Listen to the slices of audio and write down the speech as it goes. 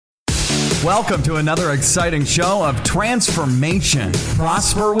Welcome to another exciting show of transformation.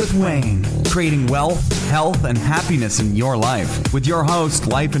 Prosper with Wayne, creating wealth, health, and happiness in your life. With your host,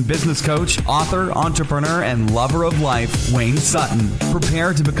 life and business coach, author, entrepreneur, and lover of life, Wayne Sutton.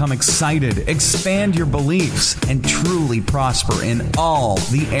 Prepare to become excited, expand your beliefs, and truly prosper in all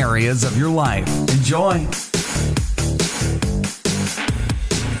the areas of your life. Enjoy.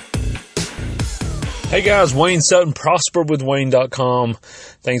 Hey guys, Wayne Sutton, prosperwithwayne.com.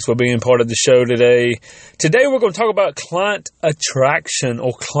 Thanks for being part of the show today. Today we're going to talk about client attraction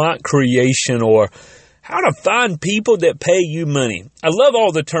or client creation, or how to find people that pay you money. I love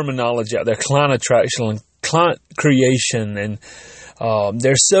all the terminology out there, client attraction and client creation, and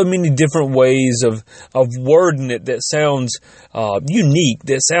there's so many different ways of wording it that sounds unique,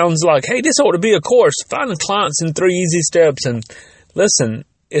 that sounds like, hey, this ought to be a course, finding clients in 3 easy steps. And listen,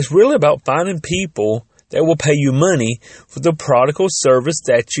 it's really about finding people that will pay you money for the product or service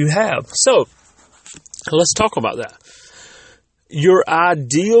that you have. So let's talk about that. Your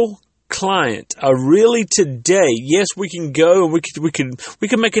ideal client. Really today, yes, we can go and we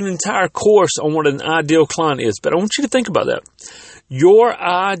can make an entire course on what an ideal client is, but I want you to think about that. Your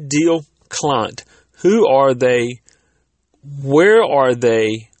ideal client. Who are they? Where are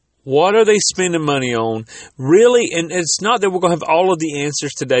they? What are they spending money on? Really, and it's not that we're going to have all of the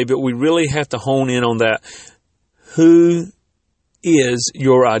answers today, but we really have to hone in on that. Who is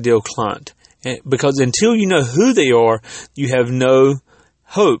your ideal client? Because until you know who they are, you have no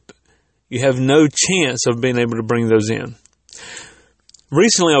hope. You have no chance of being able to bring those in.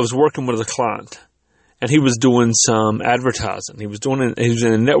 Recently, I was working with a client, and he was doing some advertising. He was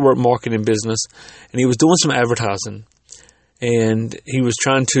in a network marketing business, and he was doing some advertising. And he was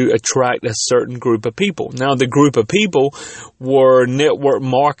trying to attract a certain group of people. Now, the group of people were network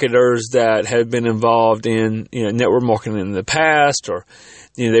marketers that had been involved in, network marketing in the past, or,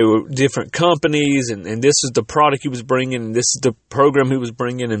 they were different companies, and this is the product he was bringing, and this is the program he was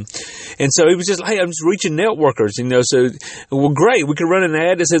bringing. And so he was just, hey, I'm just reaching networkers, so, well, great. We could run an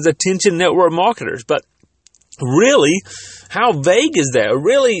ad that says attention network marketers. But really, how vague is that?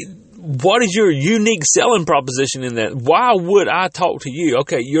 Really, what is your unique selling proposition in that? Why would I talk to you?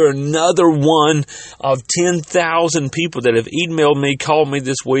 Okay, you're another one of 10,000 people that have emailed me, called me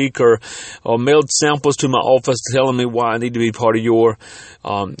this week, or mailed samples to my office telling me why I need to be part of your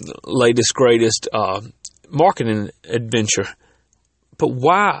latest, greatest marketing adventure. But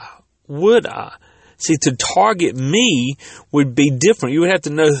why would I? See, to target me would be different. You would have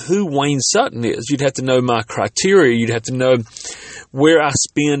to know who Wayne Sutton is. You'd have to know my criteria. You'd have to know where I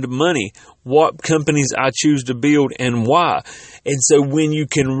spend money, what companies I choose to build, and why. And so when you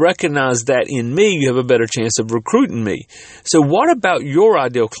can recognize that in me, you have a better chance of recruiting me. So what about your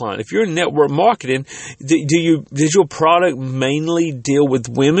ideal client? If you're in network marketing, does your product mainly deal with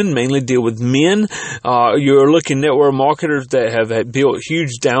women, mainly deal with men? You're looking network marketers that have built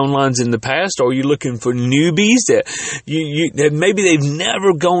huge downlines in the past, or are you looking for newbies that maybe they've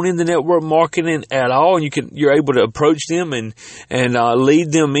never gone into network marketing at all, and you're able to approach them and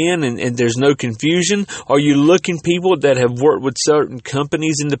lead them in, and there's no confusion? Are you looking people that have worked with certain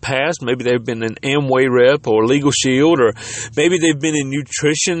companies in the past? Maybe they've been an Amway rep or Legal Shield, or maybe they've been in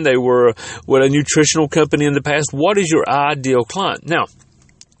nutrition. They were with a nutritional company in the past. What is your ideal client? Now,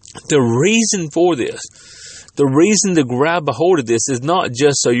 the reason for this, the reason to grab a hold of this is not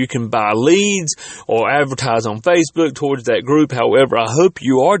just so you can buy leads or advertise on Facebook towards that group. However, I hope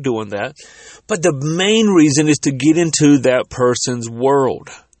you are doing that. But the main reason is to get into that person's world.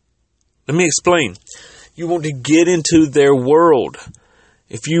 Let me explain. You want to get into their world.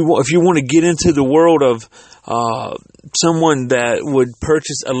 If you want to get into the world of someone that would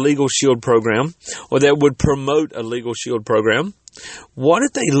purchase a Legal Shield program, or that would promote a Legal Shield program, what do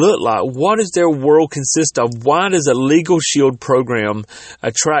they look like? What does their world consist of? Why does a Legal Shield program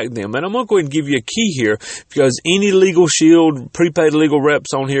attract them? And I'm going to go ahead and give you a key here, because any Legal Shield prepaid legal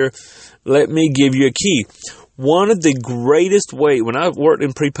reps on here, let me give you a key. One of the greatest ways, when I worked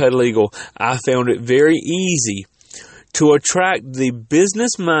in prepaid legal, I found it very easy to attract the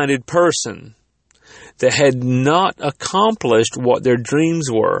business-minded person that had not accomplished what their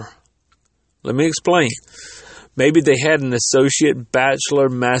dreams were. Let me explain. Maybe they had an associate, bachelor,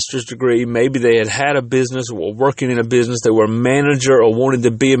 master's degree. Maybe they had a business or working in a business. They were a manager or wanted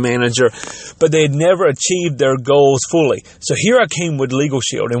to be a manager, but they had never achieved their goals fully. So here I came with Legal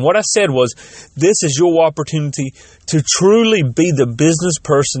Shield. And what I said was, this is your opportunity to truly be the business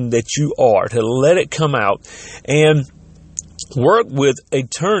person that you are, to let it come out and work with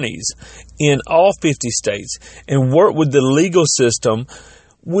attorneys in all 50 states and work with the legal system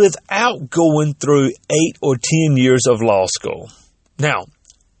without going through 8 or 10 years of law school. Now,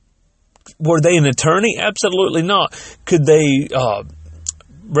 Were they an attorney? Absolutely not. Could they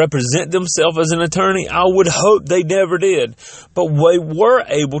represent themselves as an attorney? I would hope they never did. But they were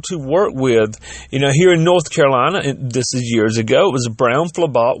able to work with, here in North Carolina, and this is years ago, it was Brown,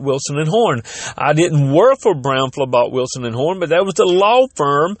 Flabot, Wilson & Horn. I didn't work for Brown, Flabot, Wilson & Horn, but that was the law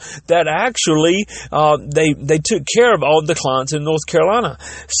firm that actually, they took care of all the clients in North Carolina.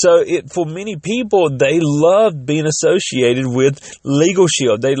 So for many people, they loved being associated with Legal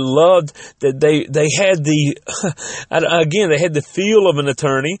Shield. They loved that they had they had the feel of an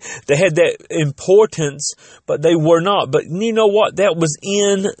attorney. They had that importance, but they were not. But you know what? That was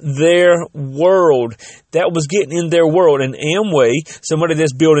in their world. That was getting in their world. And Amway, somebody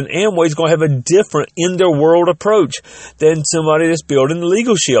that's building Amway is going to have a different in their world approach than somebody that's building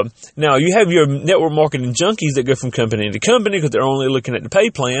Legal Shield. Now, you have your network marketing junkies that go from company to company because they're only looking at the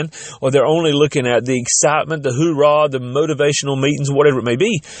pay plan, or they're only looking at the excitement, the hoorah, the motivational meetings, whatever it may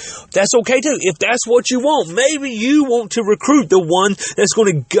be. That's okay too. If that's what you want, maybe you want to recruit the one that's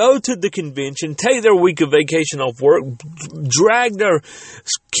going to go to the convention, take their week of vacation off work, drag their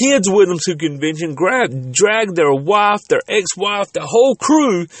kids with them to convention, drag their wife, their ex-wife, the whole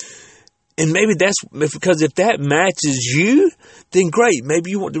crew. And maybe that's because if that matches you, then great.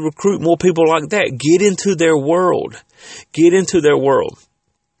 Maybe you want to recruit more people like that. Get into their world. Get into their world.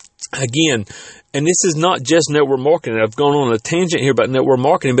 Again, and this is not just network marketing. I've gone on a tangent here about network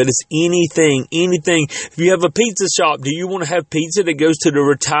marketing, but it's anything. If you have a pizza shop, do you want to have pizza that goes to the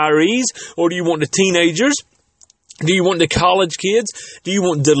retirees, or do you want the teenagers? Do you want the college kids? Do you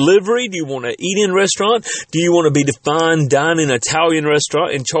want delivery? Do you want an eat-in restaurant? Do you want to be the fine dining Italian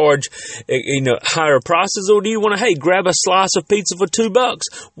restaurant and charge, higher prices? Or do you want to, grab a slice of pizza for $2?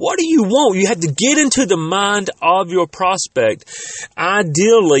 What do you want? You have to get into the mind of your prospect.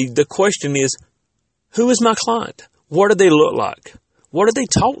 Ideally, the question is, who is my client? What do they look like? What do they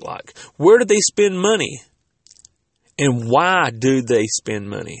talk like? Where do they spend money? And why do they spend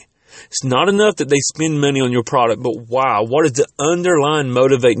money? It's not enough that they spend money on your product, but why? What is the underlying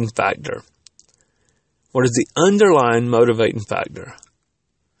motivating factor? What is the underlying motivating factor?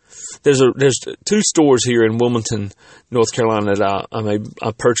 There's two stores here in Wilmington, North Carolina that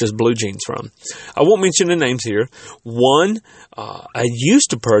I purchased blue jeans from. I won't mention the names here. One, I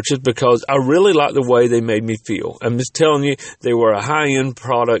used to purchase because I really liked the way they made me feel. I'm just telling you, they were a high-end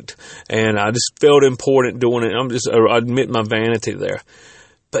product, and I just felt important doing it. I admit my vanity there.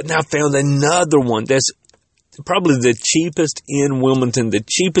 But now I found another one that's probably the cheapest in Wilmington, the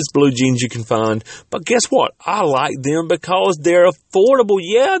cheapest blue jeans you can find. But guess what? I like them because they're affordable.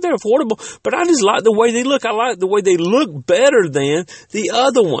 Yeah, they're affordable, but I just like the way they look. I like the way they look better than the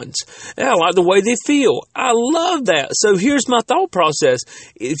other ones. And I like the way they feel. I love that. So here's my thought process.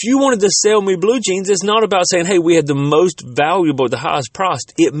 If you wanted to sell me blue jeans, it's not about saying, hey, we had the most valuable, the highest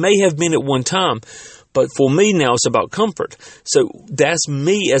priced. It may have been at one time. But for me now, it's about comfort. So that's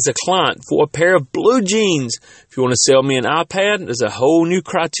me as a client for a pair of blue jeans. If you want to sell me an iPad, there's a whole new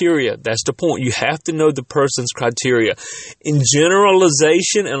criteria. That's the point. You have to know the person's criteria. In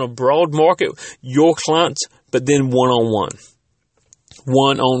generalization and a broad market, your clients, but then one-on-one.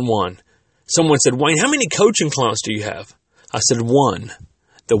 One-on-one. Someone said, Wayne, how many coaching clients do you have? I said, one.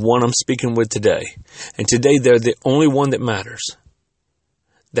 The one I'm speaking with today. And today, they're the only one that matters.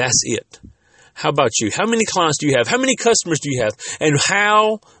 That's it. How about you? How many clients do you have? How many customers do you have? And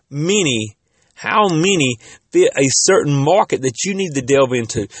how many fit a certain market that you need to delve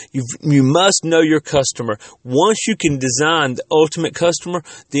into? You must know your customer. Once you can design the ultimate customer,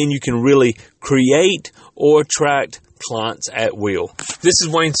 then you can really create or attract clients at will. This is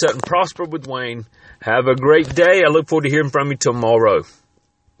Wayne Sutton, Prosper with Wayne. Have a great day. I look forward to hearing from you tomorrow.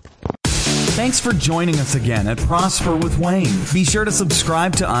 Thanks for joining us again at Prosper with Wayne. Be sure to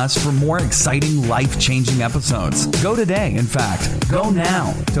subscribe to us for more exciting, life-changing episodes. Go today, in fact. Go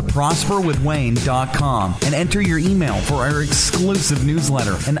now to prosperwithwayne.com and enter your email for our exclusive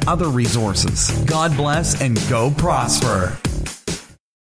newsletter and other resources. God bless and go prosper.